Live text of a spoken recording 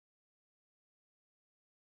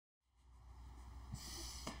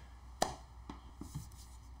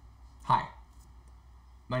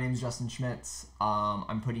My name is Justin Schmitz.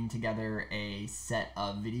 I'm putting together a set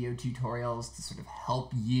of video tutorials to sort of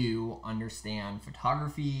help you understand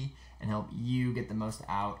photography and help you get the most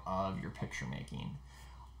out of your picture making.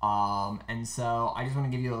 And so I just want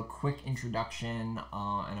to give you a quick introduction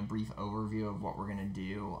and a brief overview of what we're going to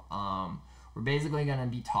do. We're basically going to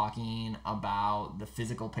be talking about the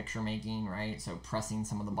physical picture making, right? So pressing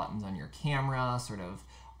some of the buttons on your camera, sort of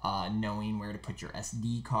knowing where to put your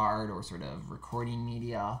SD card or sort of recording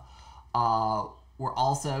media. We're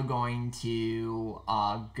also going to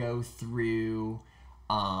go through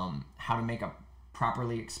how to make a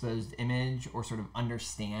properly exposed image or sort of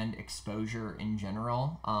understand exposure in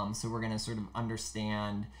general. So we're going to sort of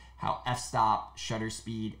understand how f-stop, shutter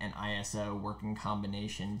speed, and ISO work in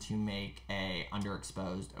combination to make a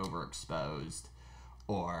underexposed, overexposed,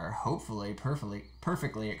 or hopefully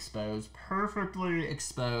perfectly exposed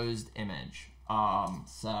image.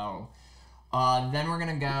 Then we're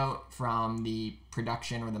gonna go from the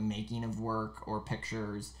production or the making of work or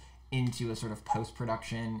pictures into a sort of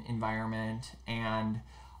post-production environment, and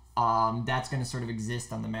that's going to sort of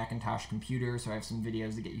exist on the Macintosh computer. So I have some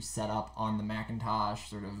videos to get you set up on the Macintosh,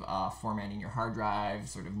 sort of formatting your hard drive,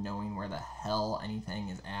 sort of knowing where the hell anything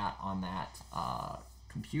is at on that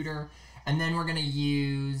computer. And then we're going to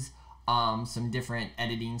use some different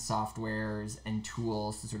editing softwares and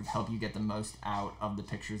tools to sort of help you get the most out of the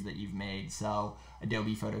pictures that you've made. So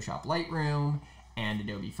Adobe Photoshop Lightroom and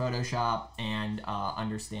Adobe Photoshop, and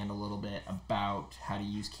understand a little bit about how to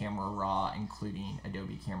use Camera Raw, including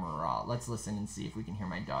Adobe Camera Raw. Let's listen and see if we can hear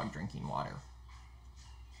my dog drinking water.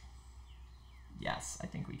 Yes, I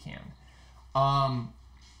think we can.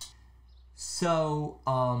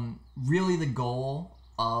 Really the goal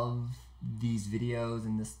of these videos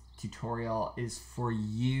and this tutorial is for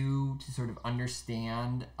you to sort of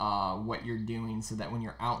understand what you're doing, so that when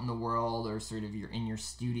you're out in the world or sort of you're in your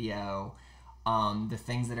studio, the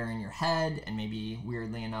things that are in your head and maybe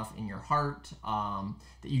weirdly enough in your heart,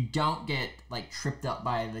 that you don't get like tripped up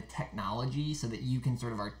by the technology, so that you can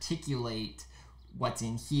sort of articulate what's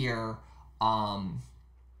in here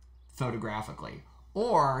photographically,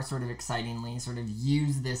 or sort of excitingly sort of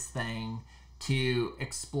use this thing to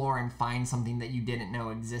explore and find something that you didn't know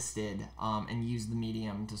existed, and use the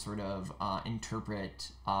medium to sort of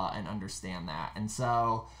interpret and understand that. And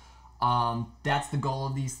so that's the goal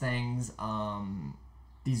of these things.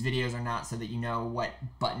 These videos are not so that you know what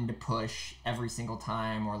button to push every single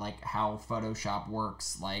time, or like how Photoshop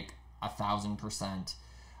works like 1000%.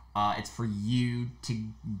 It's for you to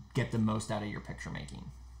get the most out of your picture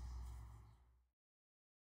making.